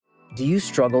Do you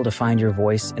struggle to find your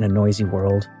voice in a noisy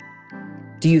world?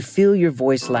 Do you feel your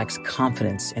voice lacks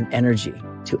confidence and energy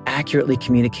to accurately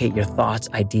communicate your thoughts,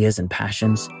 ideas, and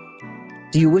passions?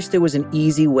 Do you wish there was an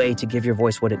easy way to give your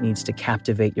voice what it needs to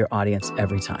captivate your audience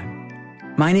every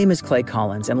time? My name is Clay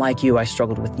Collins, and like you, I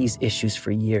struggled with these issues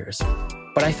for years.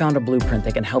 But I found a blueprint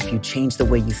that can help you change the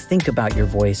way you think about your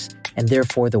voice and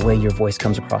therefore the way your voice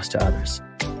comes across to others.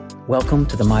 Welcome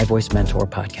to the My Voice Mentor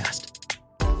podcast.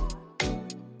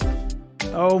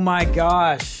 Oh my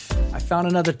gosh, I found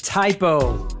another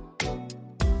typo.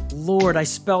 Lord, I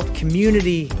spelled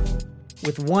community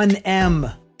with one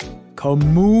M.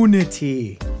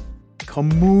 Community.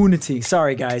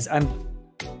 Sorry guys,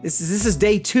 this is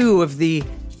day 2 of the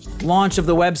launch of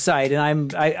the website,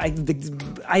 and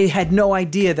I had no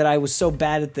idea that I was so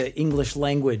bad at the English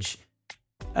language.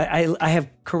 I have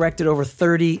corrected over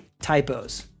 30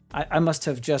 typos. I must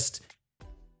have just,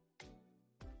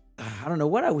 I don't know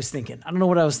what I was thinking.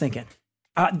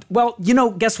 Well,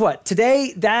 guess what?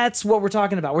 Today, that's what we're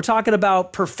talking about. We're talking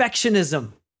about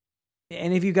perfectionism.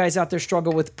 Any of you guys out there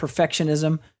struggle with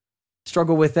perfectionism?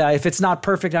 Struggle with if it's not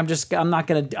perfect, I'm not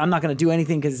gonna do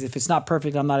anything, because if it's not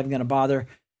perfect, I'm not even gonna bother.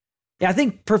 Yeah, I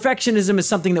think perfectionism is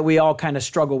something that we all kind of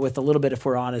struggle with a little bit, if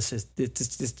we're honest.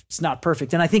 It's not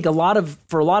perfect, and I think for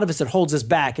a lot of us, it holds us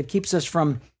back. It keeps us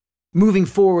from moving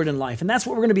forward in life, and that's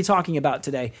what we're going to be talking about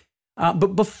today.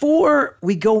 But before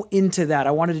we go into that,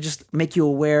 I wanted to just make you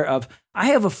aware of, I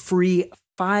have a free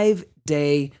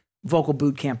 5-day vocal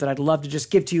boot camp that I'd love to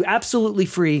just give to you absolutely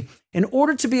free. In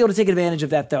order to be able to take advantage of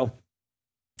that, though,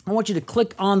 I want you to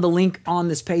click on the link on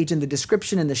this page in the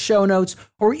description, in the show notes,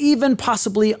 or even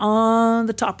possibly on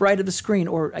the top right of the screen,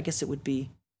 or I guess it would be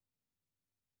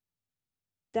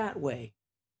that way.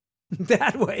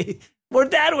 Or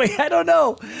that way, I don't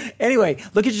know. Anyway,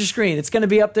 look at your screen. It's going to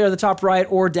be up there at the top right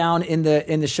or down in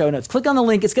the show notes. Click on the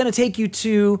link. It's going to take you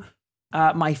to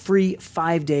my free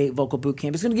 5-day vocal boot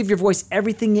camp. It's going to give your voice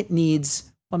everything it needs.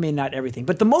 Well, I mean, not everything,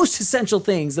 but the most essential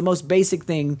things, the most basic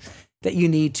thing that you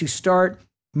need to start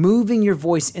moving your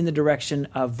voice in the direction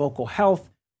of vocal health,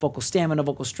 vocal stamina,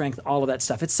 vocal strength, all of that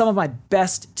stuff. It's some of my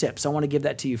best tips. I want to give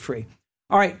that to you free.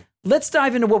 All right, let's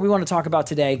dive into what we want to talk about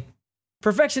today.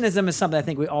 Perfectionism is something I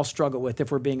think we all struggle with,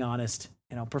 if we're being honest.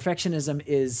 Perfectionism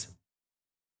is,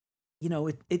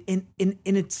 in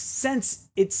its sense,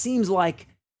 it seems like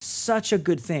such a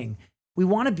good thing. We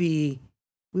want to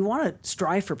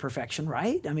strive for perfection,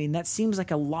 right? I mean, that seems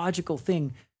like a logical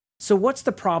thing. So what's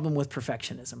the problem with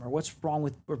perfectionism, or what's wrong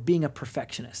with being a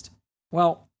perfectionist?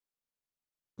 Well,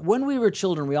 when we were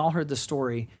children, we all heard the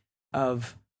story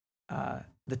of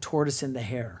the tortoise and the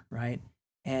hare, right?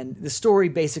 And the story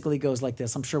basically goes like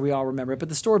this. I'm sure we all remember it, but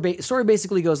the story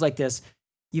basically goes like this.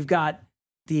 You've got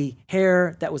the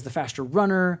hare that was the faster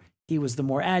runner. He was the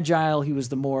more agile.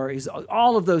 He's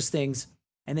all of those things.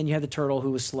 And then you have the turtle who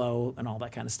was slow and all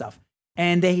that kind of stuff.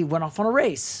 And they went off on a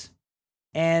race.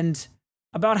 And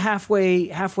about halfway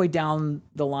down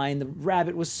the line, the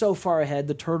rabbit was so far ahead.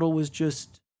 The turtle was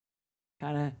just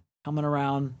kind of coming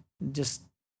around. It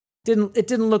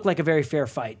didn't look like a very fair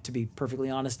fight, to be perfectly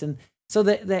honest. And so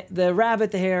the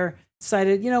rabbit, the hare,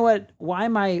 decided, you know what? Why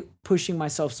am I pushing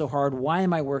myself so hard? Why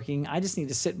am I working? I just need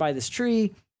to sit by this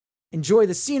tree, enjoy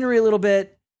the scenery a little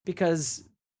bit, because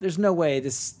there's no way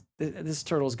this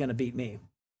turtle is going to beat me.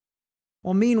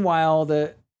 Well, meanwhile,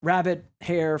 the rabbit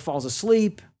hare falls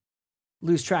asleep,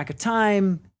 lose track of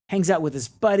time, hangs out with his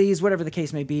buddies, whatever the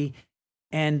case may be.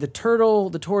 And the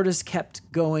tortoise kept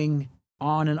going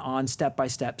on and on, step by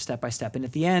step. And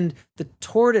at the end, the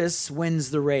tortoise wins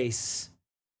the race.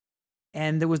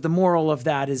 And there was the moral of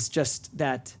that is just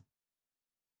that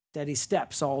steady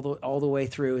steps all the way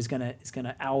through is gonna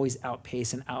always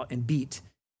outpace and beat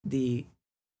the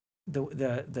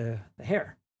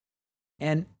hare.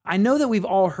 And I know that we've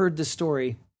all heard this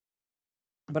story,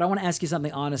 but I want to ask you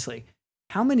something honestly.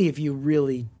 How many of you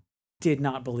really did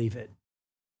not believe it?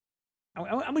 I'm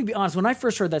going to be honest. When I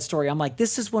first heard that story, I'm like,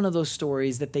 this is one of those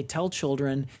stories that they tell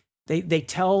children. They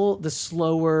tell the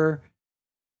slower,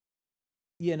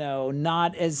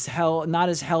 not as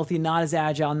healthy, not as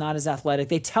agile, not as athletic.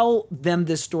 They tell them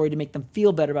this story to make them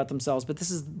feel better about themselves. But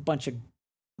this is a bunch of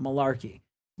malarkey,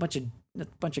 a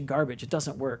bunch of garbage. It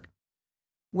doesn't work.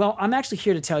 Well, I'm actually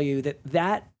here to tell you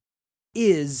that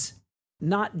is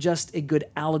not just a good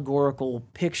allegorical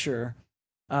picture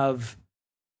of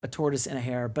a tortoise and a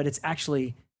hare, but it's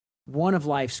actually one of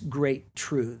life's great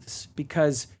truths.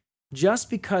 Because just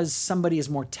because somebody is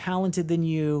more talented than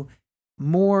you,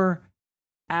 more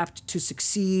apt to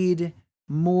succeed,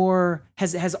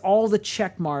 has all the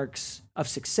check marks of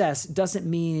success, doesn't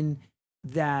mean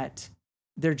that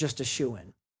they're just a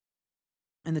shoo-in.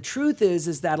 And the truth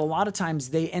is that a lot of times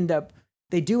they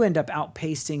do end up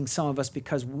outpacing some of us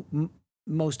because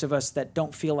most of us that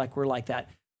don't feel like we're like that,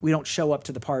 we don't show up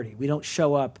to the party. We don't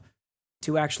show up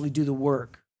to actually do the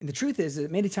work. And the truth is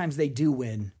that many times they do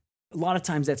win. A lot of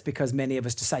times that's because many of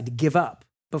us decide to give up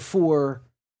before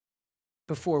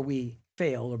we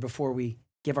fail or before we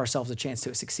give ourselves a chance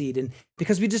to succeed. And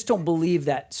because we just don't believe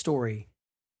that story.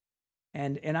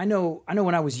 And I know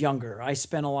when I was younger, I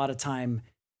spent a lot of time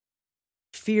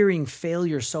fearing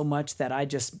failure so much that I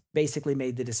just basically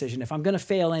made the decision, if I'm going to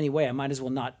fail anyway, I might as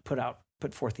well not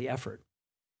put forth the effort.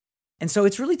 And so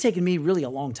it's really taken me really a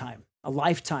long time, a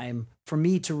lifetime, for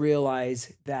me to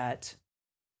realize that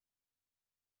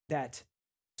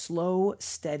slow,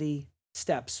 steady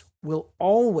steps will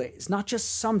always, not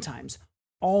just sometimes,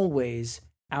 always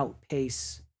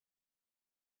outpace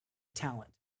talent.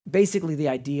 Basically, the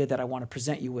idea that I want to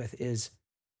present you with is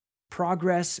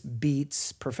progress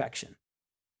beats perfection.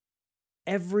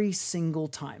 Every single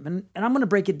time. And I'm going to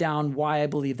break it down why I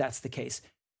believe that's the case.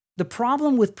 The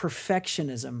problem with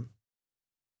perfectionism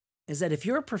is that if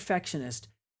you're a perfectionist,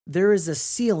 there is a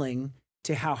ceiling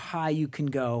to how high you can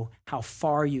go, how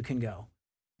far you can go.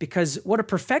 Because what a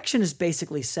perfectionist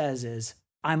basically says is,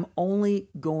 I'm only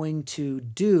going to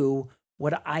do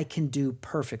what I can do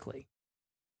perfectly.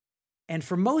 And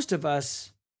for most of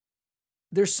us,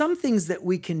 there's some things that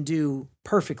we can do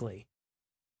perfectly,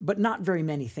 but not very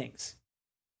many things.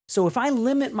 So if I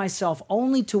limit myself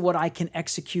only to what I can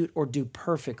execute or do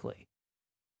perfectly,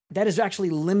 that is actually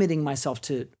limiting myself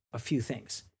to a few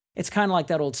things. It's kind of like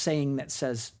that old saying that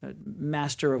says,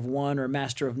 master of one or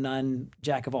master of none,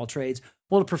 jack of all trades.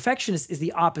 Well, a perfectionist is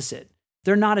the opposite.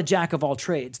 They're not a jack of all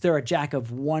trades. They're a jack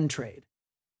of one trade.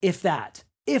 If that,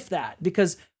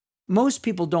 because most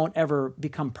people don't ever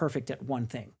become perfect at one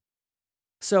thing.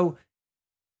 So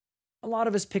a lot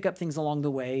of us pick up things along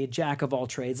the way, a jack of all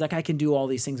trades. Like, I can do all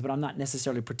these things, but I'm not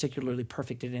necessarily particularly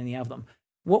perfect at any of them.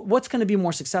 What's going to be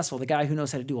more successful? The guy who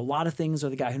knows how to do a lot of things or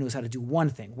the guy who knows how to do one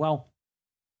thing? Well,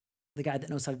 the guy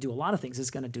that knows how to do a lot of things is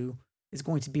going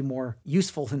to be more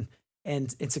useful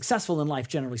and successful in life,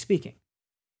 generally speaking.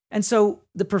 And so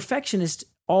the perfectionist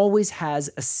always has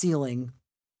a ceiling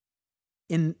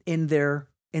in their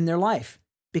life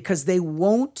because they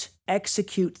won't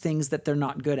execute things that they're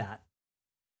not good at.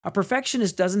 A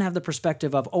perfectionist doesn't have the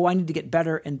perspective of, I need to get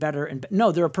better and better and better.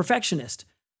 No, they're a perfectionist.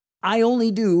 I only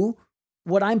do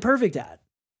what I'm perfect at.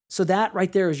 So that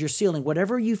right there is your ceiling.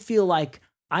 Whatever you feel like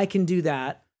I can do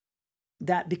that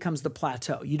becomes the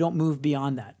plateau. You don't move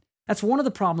beyond that. That's one of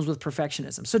the problems with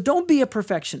perfectionism. So don't be a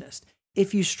perfectionist.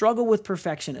 If you struggle with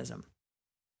perfectionism,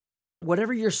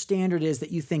 whatever your standard is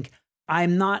that you think,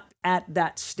 I'm not at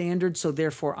that standard, so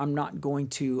therefore I'm not going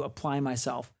to apply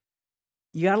myself,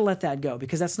 you got to let that go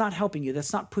because that's not helping you.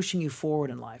 That's not pushing you forward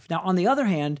in life. Now, on the other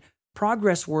hand,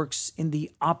 progress works in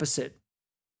the opposite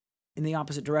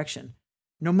direction.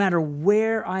 No matter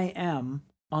where I am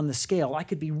on the scale, I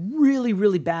could be really,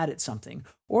 really bad at something,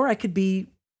 or I could be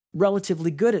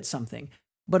relatively good at something.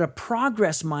 But a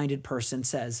progress-minded person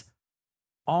says,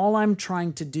 all I'm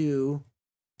trying to do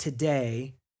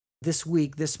today, this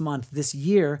week, this month, this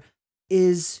year,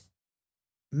 is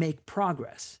make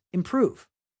progress, improve.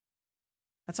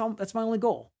 That's my only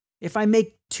goal. If I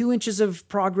make 2 inches of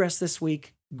progress this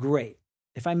week, great.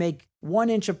 If I make 1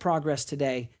 inch of progress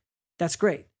today, that's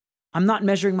great. I'm not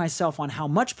measuring myself on how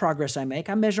much progress I make.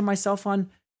 I measure myself on,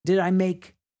 did I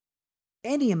make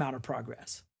any amount of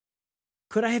progress?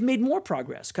 Could I have made more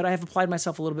progress? Could I have applied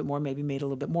myself a little bit more, maybe made a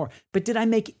little bit more? But did I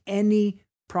make any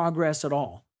progress at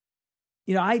all?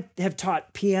 You know, I have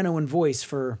taught piano and voice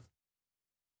for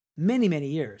many, many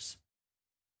years.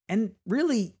 And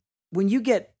really, when you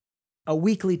get a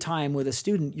weekly time with a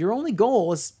student, your only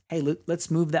goal is, hey,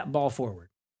 let's move that ball forward.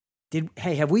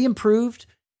 Have we improved?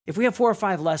 If we have 4 or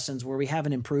 5 lessons where we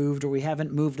haven't improved or we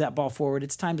haven't moved that ball forward,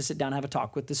 it's time to sit down and have a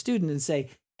talk with the student and say,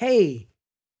 hey,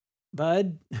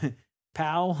 bud,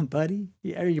 pal, buddy,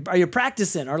 are you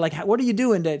practicing? Or like, what are you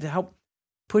doing to help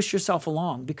push yourself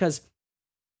along? Because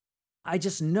I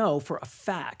just know for a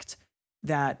fact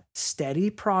that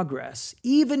steady progress,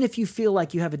 even if you feel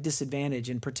like you have a disadvantage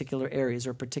in particular areas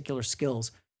or particular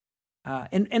skills,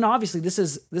 and obviously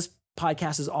this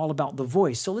podcast is all about the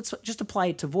voice. So let's just apply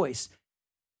it to voice.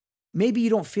 Maybe you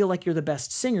don't feel like you're the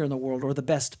best singer in the world or the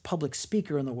best public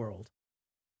speaker in the world.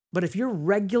 But if you're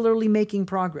regularly making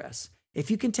progress, if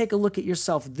you can take a look at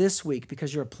yourself this week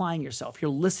because you're applying yourself,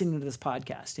 you're listening to this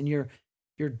podcast and you're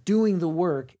doing the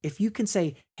work, if you can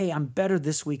say, hey, I'm better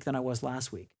this week than I was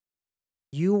last week,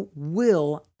 you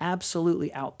will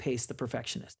absolutely outpace the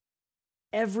perfectionist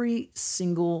every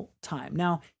single time.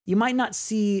 Now, you might not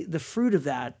see the fruit of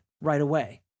that right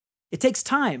away. It takes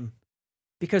time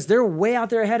because they're way out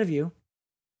there ahead of you.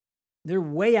 They're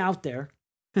way out there.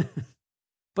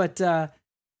 but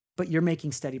you're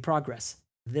making steady progress.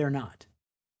 They're not.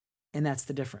 And that's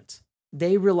the difference.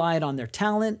 They relied on their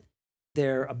talent,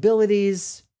 their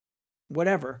abilities,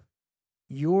 whatever.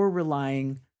 You're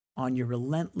relying on your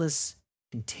relentless,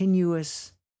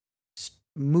 continuous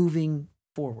moving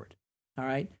forward. All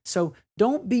right. So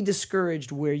don't be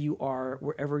discouraged where you are,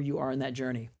 wherever you are in that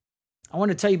journey. I want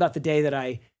to tell you about the day that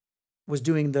I was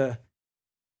doing the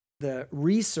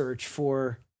research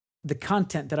for the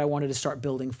content that I wanted to start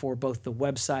building for both the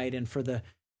website and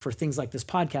for things like this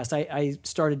podcast. I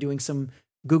started doing some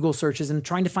Google searches and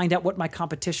trying to find out what my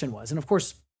competition was. And of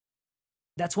course,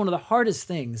 that's one of the hardest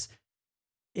things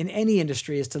in any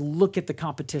industry is to look at the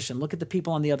competition, look at the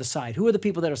people on the other side. Who are the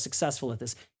people that are successful at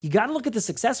this? You got to look at the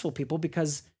successful people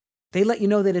because they let you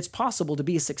know that it's possible to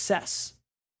be a success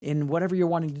in whatever you're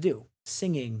wanting to do,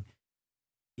 singing,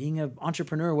 being an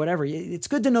entrepreneur, whatever. It's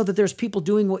good to know that there's people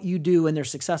doing what you do and they're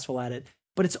successful at it,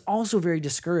 but it's also very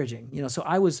discouraging. So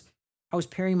I was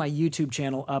pairing my YouTube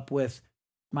channel up with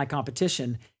my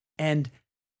competition, and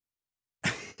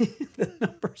the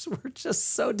numbers were just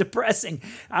so depressing.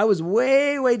 I was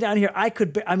way, way down here. I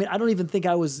don't even think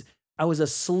I was a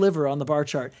sliver on the bar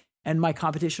chart, and my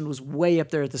competition was way up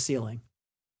there at the ceiling.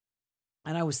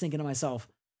 And I was thinking to myself,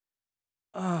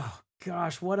 oh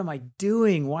gosh, what am I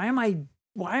doing? Why am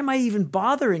I even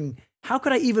bothering? How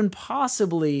could I even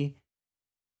possibly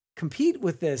compete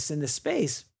with this in this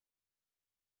space?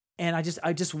 And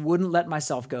I just wouldn't let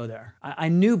myself go there. I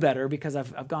knew better because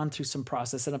I've gone through some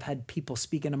process and I've had people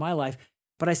speak into my life.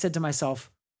 But I said to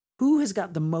myself, who has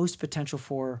got the most potential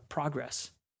for progress?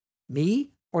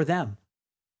 Me or them?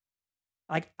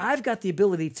 Like, I've got the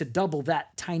ability to double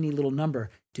that tiny little number.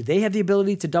 Do they have the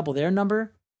ability to double their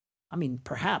number? I mean,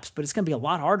 perhaps, but it's going to be a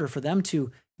lot harder for them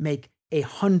to make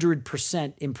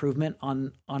 100% improvement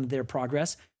on their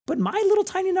progress. But my little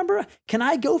tiny number, can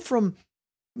I go from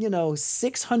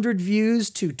 600 views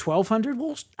to 1,200?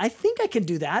 Well, I think I can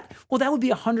do that. Well, that would be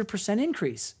 100%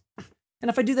 increase. And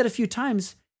if I do that a few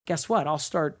times, guess what? I'll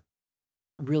start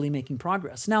really making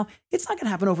progress. Now, it's not going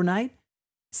to happen overnight.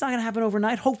 It's not going to happen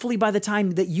overnight. Hopefully, by the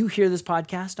time that you hear this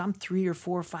podcast, I'm 3 or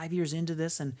 4 or 5 years into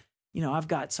this, and I've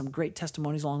got some great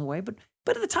testimonies along the way. But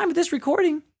at the time of this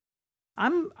recording,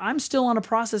 I'm still on a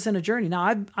process and a journey.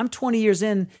 Now, I'm 20 years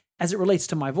in as it relates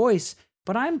to my voice,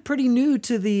 but I'm pretty new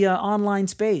to the online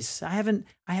space. I haven't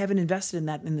invested in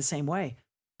that in the same way.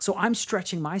 So I'm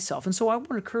stretching myself. And so I want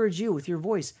to encourage you with your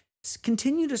voice,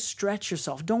 continue to stretch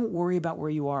yourself. Don't worry about where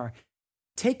you are.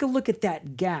 Take a look at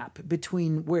that gap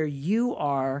between where you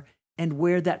are and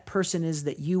where that person is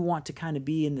that you want to kind of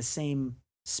be in the same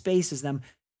space as them.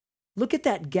 Look at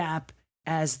that gap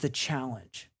as the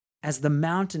challenge, as the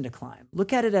mountain to climb.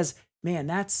 Look at it as, man,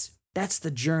 that's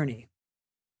the journey.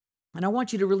 And I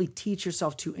want you to really teach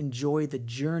yourself to enjoy the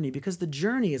journey, because the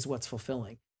journey is what's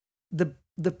fulfilling.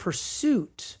 The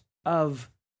pursuit of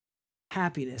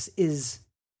happiness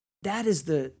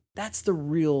that's the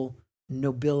real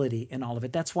nobility in all of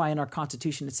it. That's why in our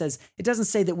Constitution it doesn't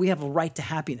say that we have a right to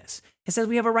happiness. It says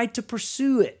we have a right to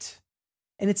pursue it.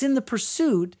 And it's in the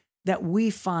pursuit that we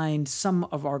find some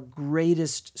of our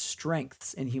greatest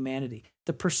strengths in humanity.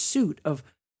 The pursuit of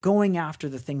going after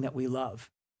the thing that we love.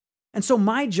 And so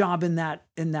my job in that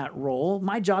role,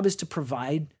 my job is to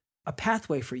provide a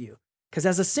pathway for you. Because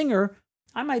as a singer,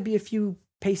 I might be a few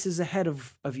paces ahead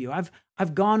of you.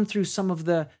 I've gone through some of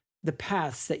the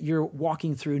paths that you're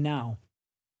walking through now.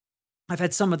 I've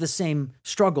had some of the same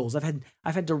struggles. I've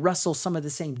had to wrestle some of the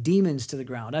same demons to the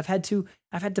ground. I've had to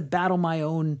battle my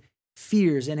own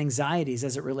fears and anxieties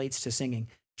as it relates to singing,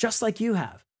 just like you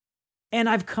have. And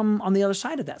I've come on the other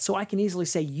side of that. So I can easily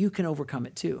say you can overcome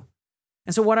it too.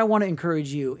 And so what I want to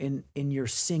encourage you in your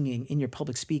singing, in your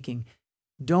public speaking,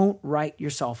 don't write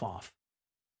yourself off.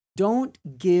 Don't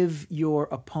give your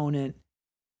opponent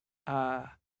a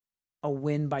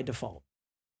win by default.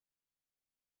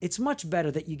 It's much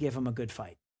better that you give them a good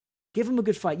fight. Give them a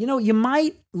good fight. You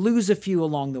might lose a few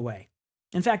along the way.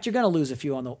 In fact, you're going to lose a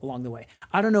few along the way.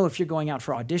 I don't know if you're going out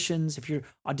for auditions, if you're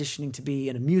auditioning to be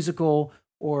in a musical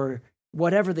or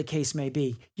whatever the case may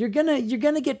be. You're going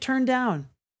to get turned down.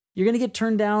 You're going to get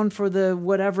turned down for the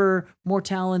whatever, more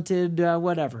talented,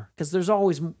 whatever, because there's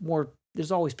always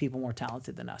people more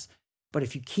talented than us. But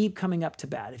if you keep coming up to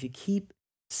bat, if you keep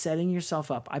setting yourself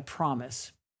up, I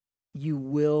promise you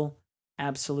will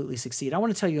absolutely succeed. I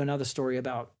want to tell you another story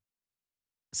about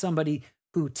somebody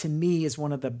who to me is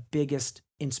one of the biggest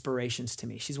inspirations to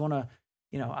me. She's one of,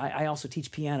 I also teach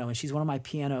piano, and she's one of my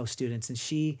piano students. And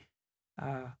she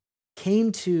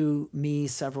came to me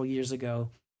several years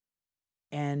ago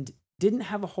and didn't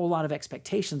have a whole lot of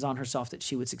expectations on herself that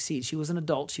she would succeed. She was an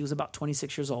adult. She was about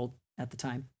 26 years old at the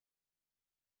time.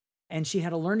 And she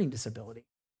had a learning disability.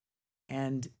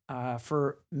 And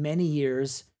for many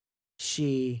years,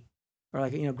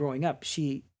 growing up,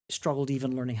 she struggled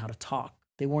even learning how to talk.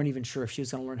 They weren't even sure if she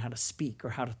was going to learn how to speak or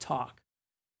how to talk.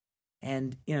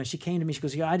 And, she came to me, she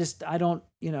goes, and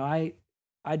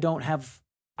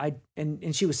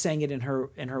she was saying it in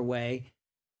her way.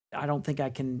 I don't think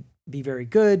I can be very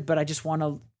good, but I just want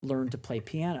to learn to play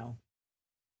piano.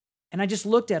 And I just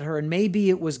looked at her, and maybe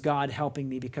it was God helping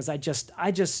me, because I just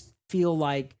feel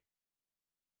like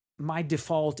my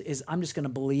default is I'm just going to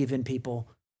believe in people.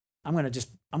 I'm going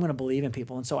to believe in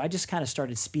people. And so I just kind of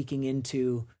started speaking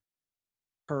into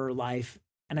her life.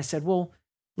 And I said, well,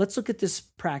 let's look at this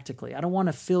practically. I don't want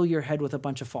to fill your head with a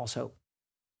bunch of false hope.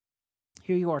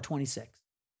 Here you are, 26.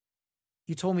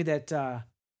 You told me that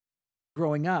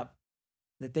growing up,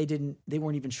 that they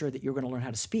weren't even sure that you were going to learn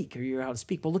how to speak, or you're how to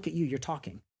speak. Well, look at you, you're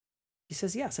talking. He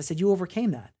says, yes. I said, you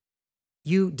overcame that.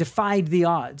 You defied the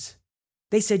odds.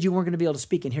 They said you weren't going to be able to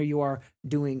speak, and here you are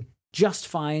doing just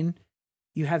fine.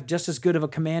 You have just as good of a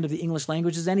command of the English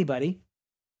language as anybody,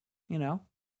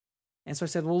 And so I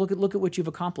said, well, look at what you've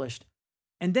accomplished.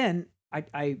 And then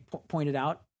I pointed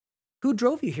out, who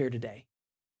drove you here today?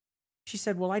 She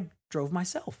said, well, I drove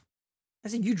myself. I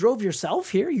said, you drove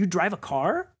yourself here? You drive a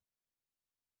car?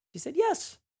 She said,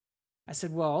 yes. I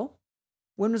said, well,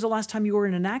 when was the last time you were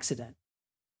in an accident?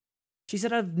 She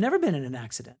said, I've never been in an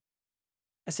accident.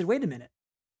 I said, wait a minute.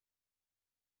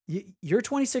 You're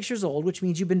 26 years old, which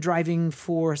means you've been driving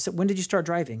when did you start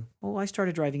driving? Well, I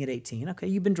started driving at 18. Okay,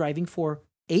 you've been driving for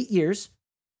 8 years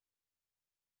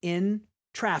in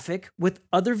traffic with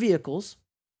other vehicles,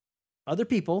 other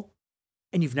people,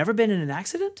 and you've never been in an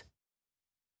accident?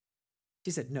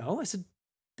 She said, no. I said,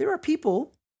 there are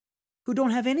people who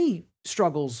don't have any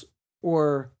struggles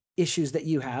or issues that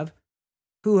you have,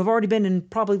 who have already been in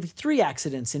probably 3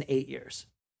 accidents in 8 years.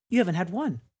 You haven't had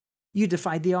one. You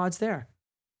defied the odds there.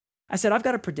 I said, I've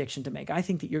got a prediction to make. I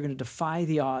think that you're going to defy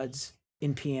the odds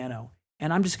in piano.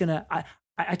 And I'm just going to,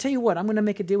 I tell you what, I'm going to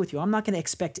make a deal with you. I'm not going to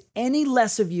expect any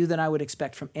less of you than I would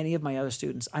expect from any of my other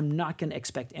students. I'm not going to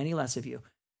expect any less of you.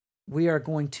 We are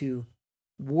going to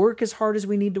work as hard as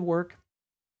we need to work.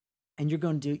 And you're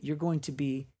going to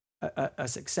be a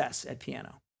success at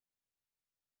piano.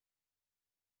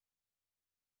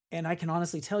 And I can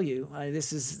honestly tell you,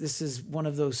 this is one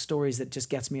of those stories that just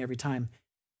gets me every time.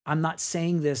 I'm not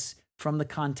saying this from the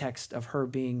context of her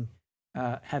being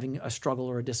having a struggle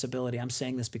or a disability. I'm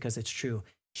saying this because it's true.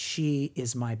 She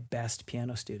is my best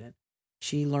piano student.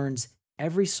 She learns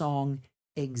every song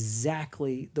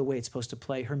exactly the way it's supposed to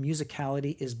play. Her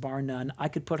musicality is bar none. I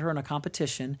could put her in a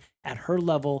competition at her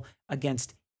level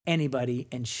against anybody,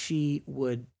 and she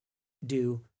would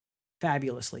do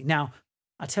fabulously. Now,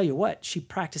 I'll tell you what, she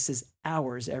practices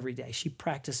hours every day. She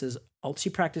practices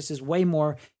way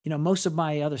more. Most of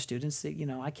my other students,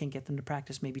 I can't get them to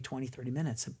practice maybe 20, 30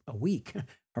 minutes a week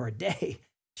or a day.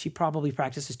 She probably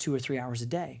practices 2 or 3 hours a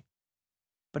day.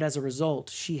 But as a result,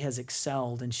 she has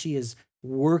excelled, and she is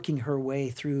working her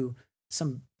way through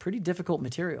some pretty difficult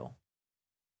material.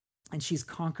 And she's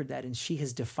conquered that, and she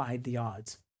has defied the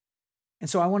odds. And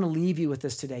so I want to leave you with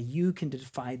this today. You can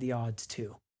defy the odds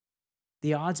too.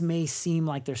 The odds may seem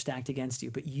like they're stacked against you,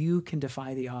 but you can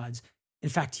defy the odds. In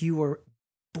fact, you were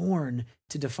born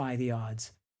to defy the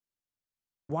odds.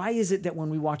 Why is it that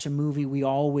when we watch a movie, we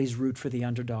always root for the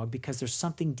underdog? Because there's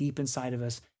something deep inside of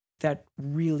us that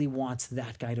really wants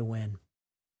that guy to win.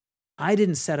 I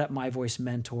didn't set up My Voice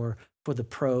Mentor for the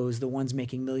pros, the ones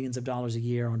making millions of dollars a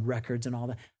year on records and all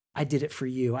that. I did it for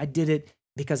you. I did it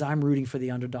because I'm rooting for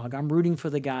the underdog. I'm rooting for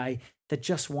the guy that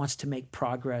just wants to make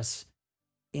progress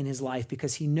in his life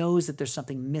because he knows that there's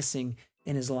something missing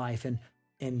in his life,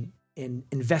 and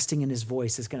investing in his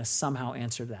voice is going to somehow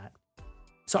answer that.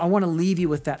 So I want to leave you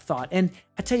with that thought. And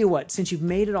I tell you what, since you've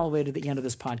made it all the way to the end of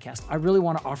this podcast, I really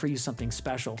want to offer you something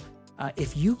special.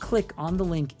 If you click on the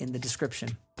link in the description,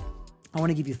 I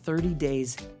want to give you 30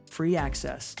 days free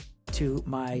access to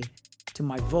my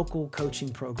vocal coaching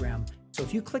program. So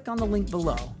if you click on the link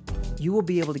below, you will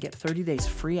be able to get 30 days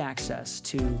free access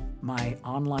to my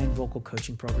online vocal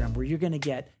coaching program, where you're going to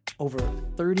get over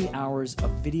 30 hours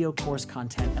of video course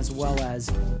content, as well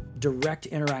as direct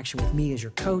interaction with me as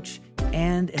your coach,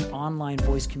 and an online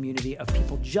voice community of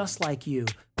people just like you,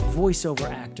 voiceover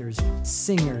actors,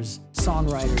 singers,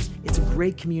 songwriters. It's a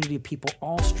great community of people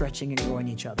all stretching and growing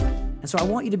each other. And so I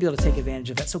want you to be able to take advantage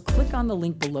of that. So click on the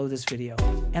link below this video.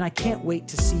 And I can't wait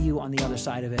to see you on the other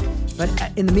side of it. But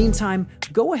in the meantime,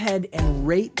 go ahead and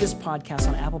rate this podcast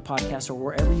on Apple Podcasts or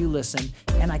wherever you listen.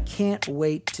 And I can't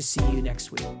wait to see you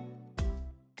next week.